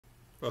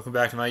Welcome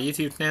back to my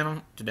YouTube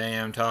channel. Today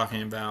I'm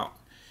talking about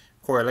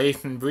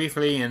correlation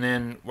briefly and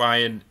then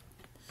why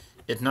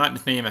it's not the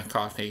same as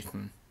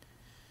causation.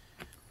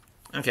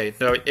 Okay,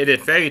 so it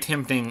is very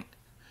tempting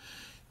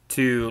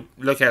to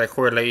look at a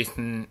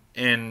correlation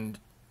and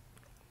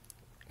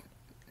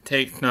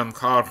take some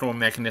causal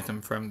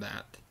mechanism from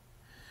that.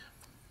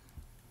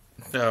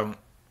 So,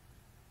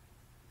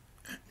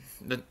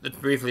 let's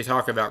briefly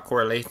talk about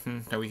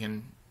correlation so we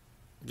can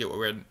get what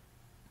we're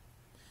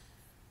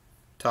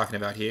talking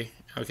about here.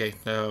 Okay,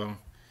 so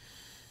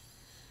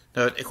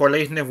a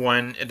correlation of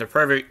one is a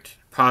perfect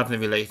positive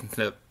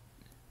relationship.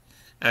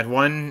 As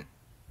one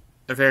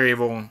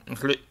variable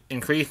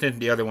increases,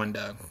 the other one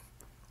does.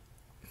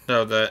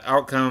 So the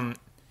outcome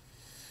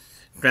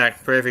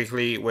tracks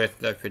perfectly with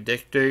the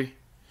predictor.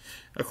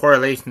 A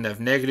correlation of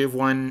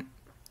 -1,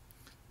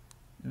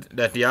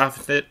 that's the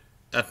opposite.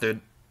 As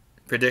the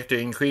predictor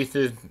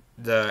increases,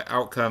 the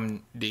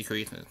outcome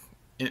decreases.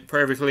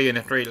 Perfectly in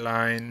a straight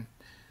line.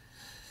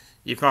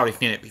 You've probably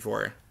seen it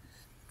before.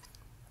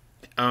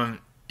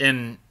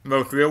 In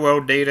most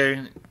real-world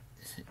data,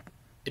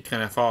 it's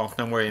going to fall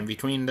somewhere in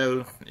between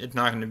those. It's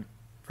not going to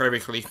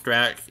perfectly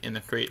track in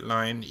a straight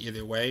line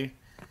either way.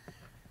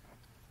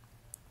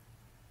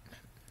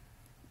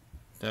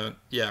 So,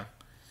 yeah.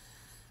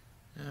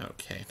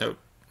 Okay, so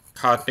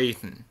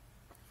causation.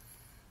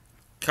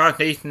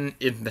 Causation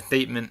is the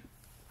statement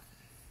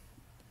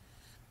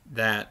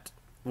that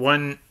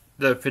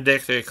the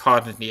predictor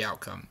causes the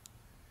outcome.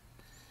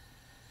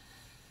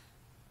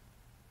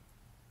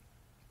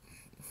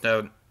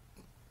 So,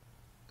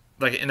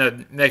 like in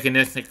a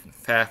mechanistic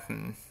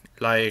fashion,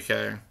 like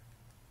a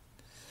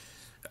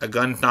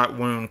gunshot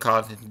wound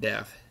causes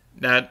death.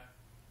 That's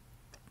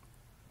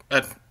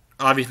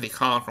obviously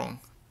causal.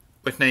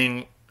 We're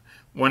saying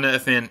one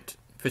event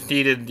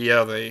preceded the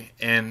other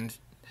and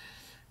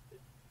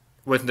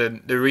was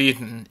the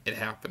reason it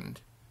happened.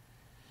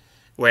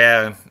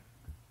 Whereas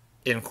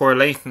in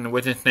correlation, we're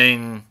just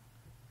saying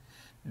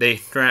they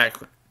track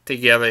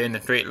together in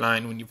a straight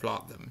line when you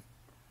plot them.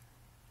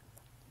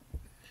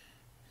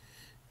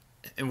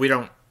 And we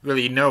don't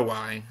really know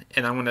why.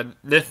 And I'm going to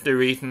list the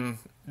reasons,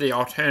 the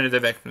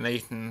alternative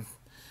explanations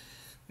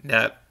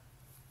that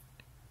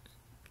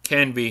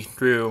can be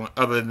true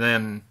other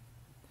than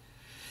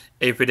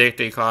a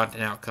predictor caused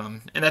an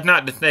outcome. And that's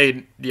not to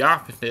say the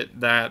opposite,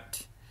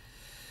 that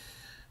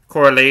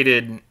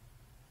correlated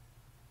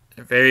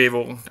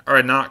variables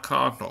are not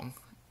causal.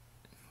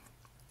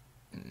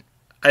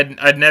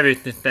 I'd never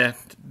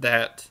suggest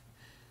that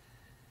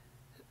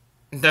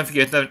just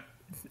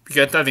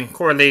because something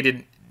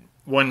correlated,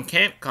 one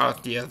can't cause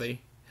the other.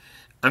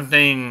 I'm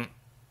saying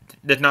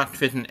there's not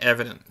sufficient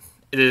evidence.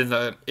 It is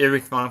an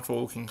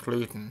irresponsible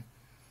conclusion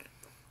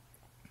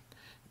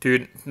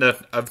to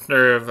just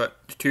observe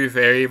two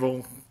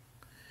variables,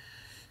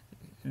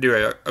 do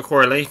a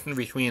correlation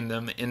between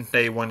them, and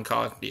say one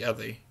caused the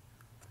other.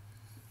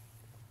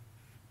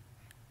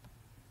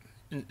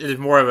 It is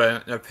more of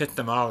an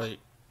epistemological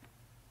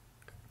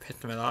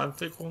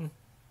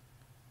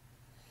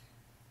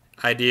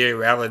idea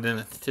rather than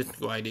a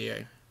statistical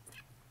idea.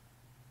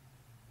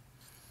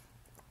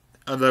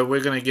 Although we're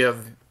going to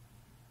give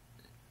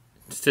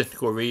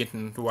statistical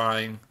reasons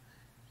why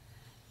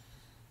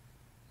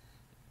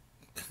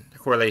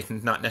correlation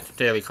is not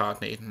necessarily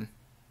causation,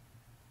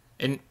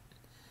 and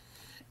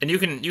you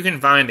can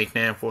find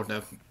examples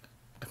of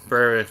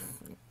spurious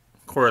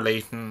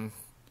correlations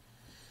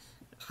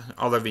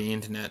all over the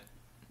internet,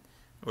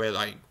 where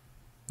like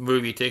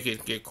movie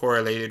tickets get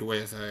correlated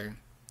with I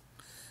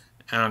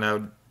don't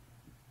know,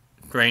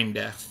 brain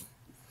deaths.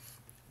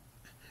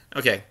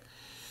 Okay,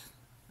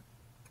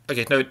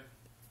 so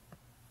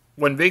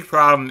one big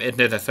problem is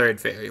there's a third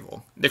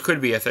variable. There could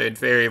be a third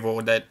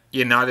variable that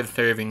you're not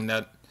observing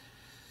that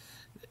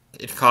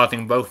it's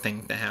causing both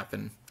things to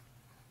happen.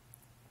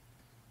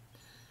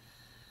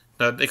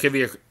 So there could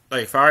be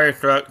a fire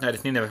truck that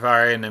is seen a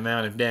fire and the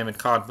amount of damage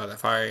caused by the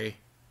fire.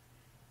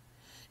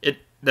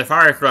 The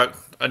fire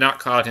trucks are not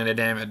causing the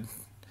damage.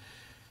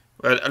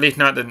 Well, at least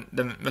not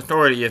the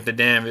majority of the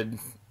damage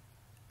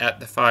at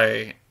the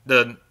fire.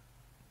 The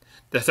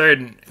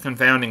third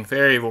confounding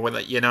variable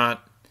that you're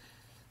not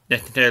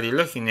necessarily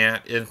looking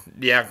at is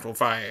the actual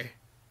fire.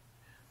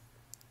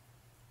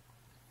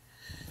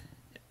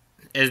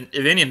 If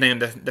anything,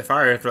 the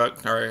fire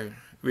trucks are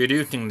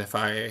reducing the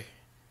fire.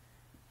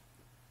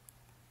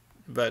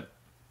 But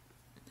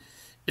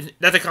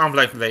that's a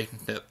complex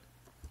relationship.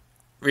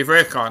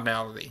 Reverse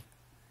causality.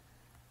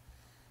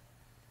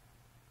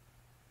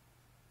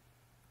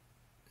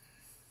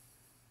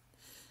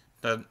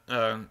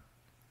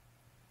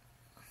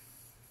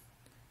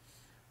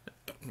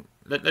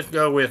 Let's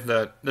go with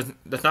the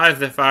size of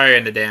the fire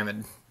and the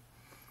damage.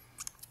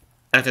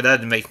 Actually, that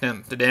doesn't make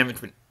sense. The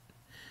damage with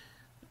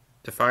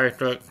the fire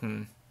trucks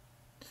and...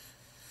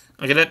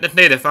 Okay, let's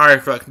say the fire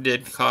trucks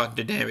did cause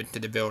the damage to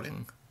the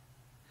building.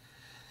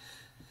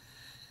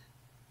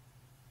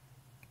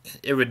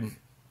 It would...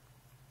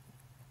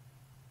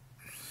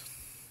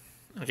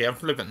 Okay, I'm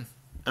flipping.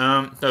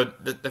 So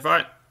the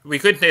we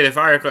could say the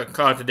fire truck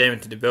caused the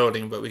damage to the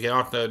building, but we can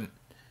also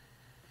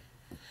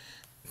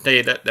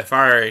say that the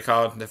fire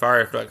caused the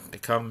fire truck to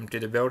come to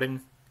the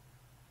building.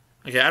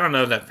 Okay, I don't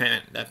know that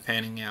that's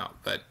panning out,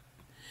 but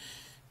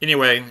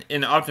anyway,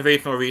 in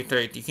observational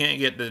research, you can't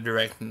get the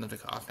direction of the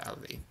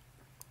causality.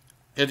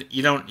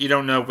 You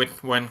don't know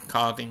which one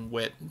causing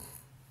which.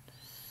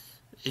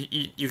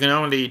 You can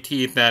only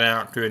tease that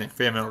out through an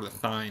experimental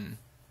design,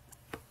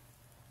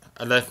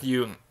 unless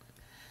you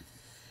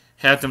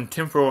have some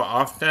temporal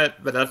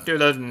offset, but that still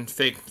doesn't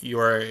fix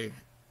your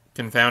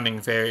confounding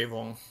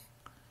variable.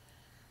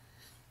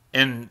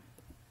 And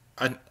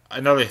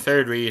another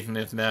third reason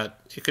is that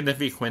it could just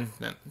be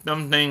coincidence.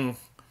 Something,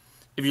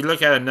 if you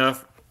look at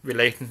enough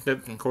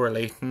relationships and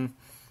correlation,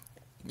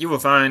 you will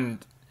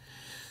find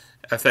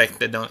effects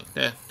that don't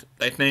exist.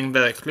 Like things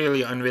that are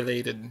clearly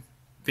unrelated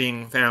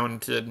being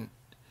found to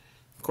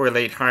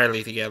correlate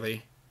highly together.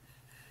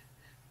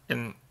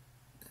 And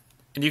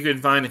you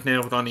can find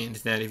examples on the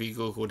internet if you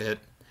Googled it.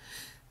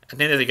 I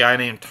think there's a guy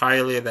named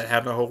Tyler that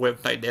had a whole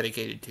website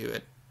dedicated to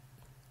it.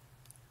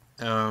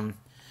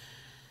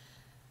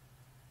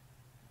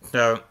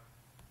 So,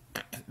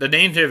 the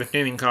danger of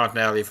assuming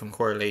causality from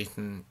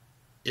correlation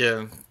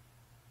is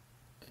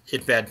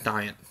it's bad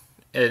science,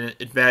 and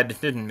it's bad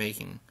decision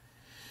making.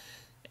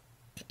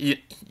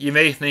 You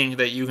may think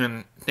that you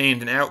can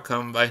change an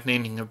outcome by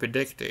changing a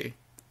predictor,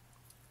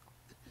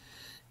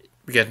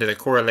 because there's a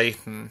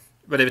correlation,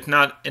 but if it's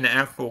not an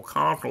actual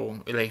causal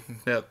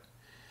relationship,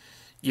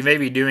 you may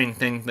be doing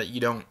things that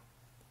you don't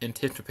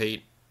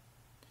anticipate.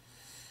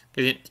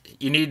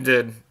 You need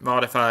to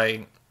modify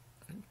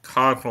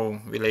causal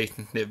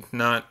relationships,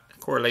 not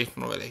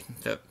correlational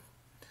relationships.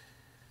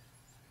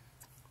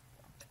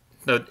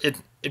 So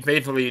it's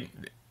basically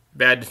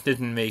bad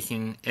decision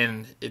making,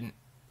 and it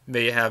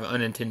may have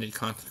unintended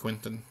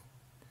consequences.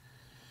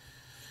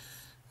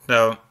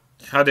 So,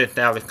 how to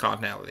establish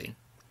causality?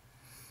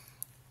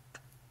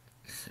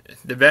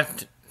 The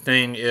best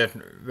thing is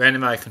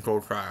randomized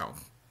controlled trials.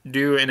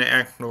 Do an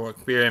actual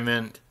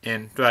experiment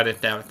and try to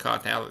establish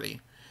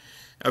causality.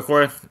 Of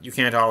course, you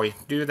can't always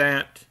do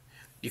that.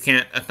 You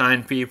can't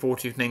assign people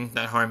to things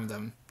that harm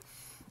them.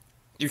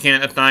 You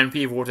can't assign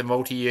people to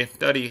multi-year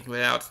studies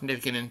without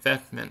significant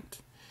investment.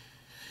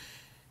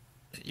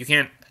 You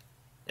can't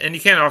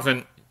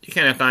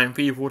assign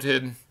people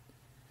to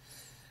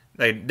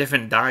like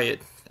different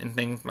diets and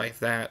things like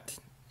that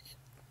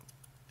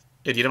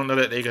if you don't know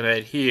that they're gonna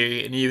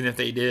adhere, and even if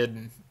they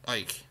did,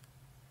 like,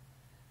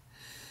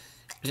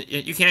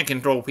 you can't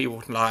control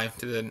people's lives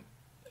to the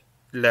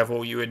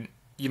level you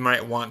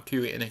might want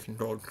to in a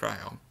controlled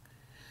trial.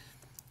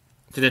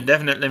 To the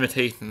definite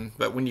limitations,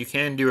 but when you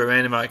can do a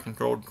randomized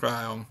controlled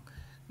trial,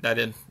 that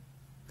is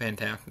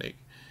fantastic.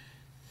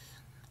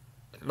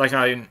 Like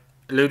I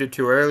alluded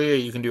to earlier,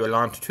 you can do a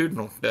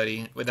longitudinal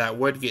study, but that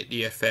would get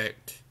the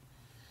effect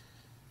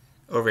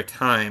over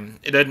time.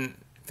 It doesn't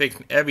fix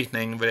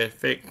everything, but it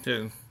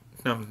fixes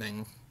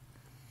something.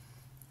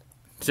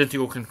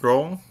 Statistical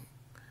control,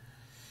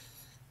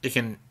 it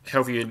can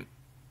help you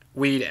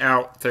weed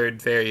out third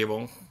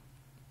variables.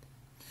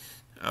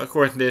 Of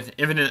course, there's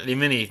infinitely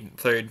many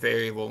third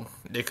variables.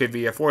 There could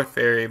be a fourth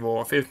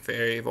variable, a fifth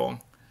variable.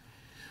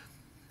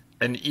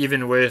 And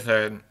even with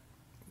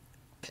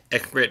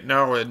expert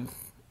knowledge,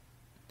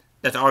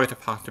 that's always a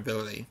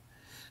possibility.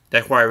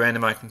 That's why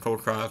randomized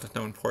controlled trials are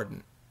so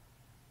important.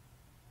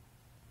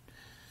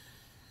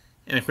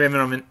 And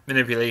experimental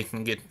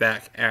manipulation gets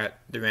back at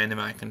the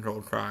randomized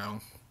controlled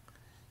trial.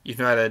 You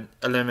try to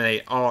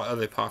eliminate all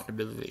other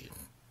possibilities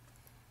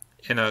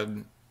in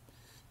an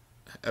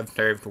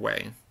observed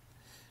way,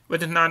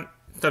 which is not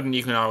something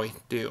you can always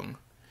do.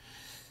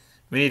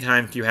 Many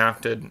times you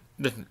have to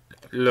just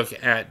look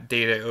at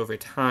data over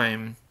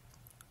time,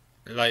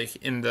 like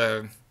in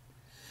the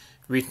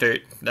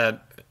research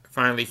that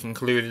finally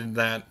concluded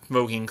that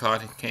smoking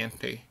causes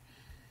cancer.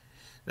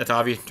 That's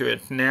obvious to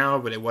us now,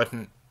 but it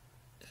wasn't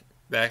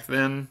back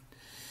then.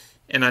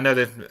 And I know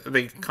there's a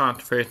big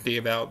controversy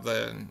about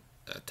the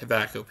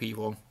tobacco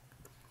people,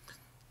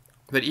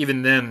 but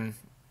even then,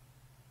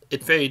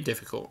 it's very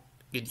difficult.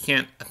 You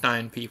can't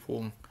assign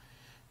people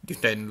to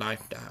certain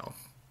lifestyles.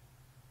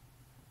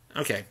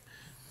 Okay,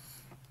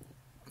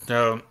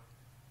 so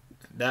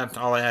that's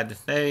all I had to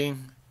say,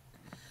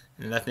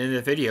 and that's the end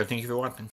of the video. Thank you for watching.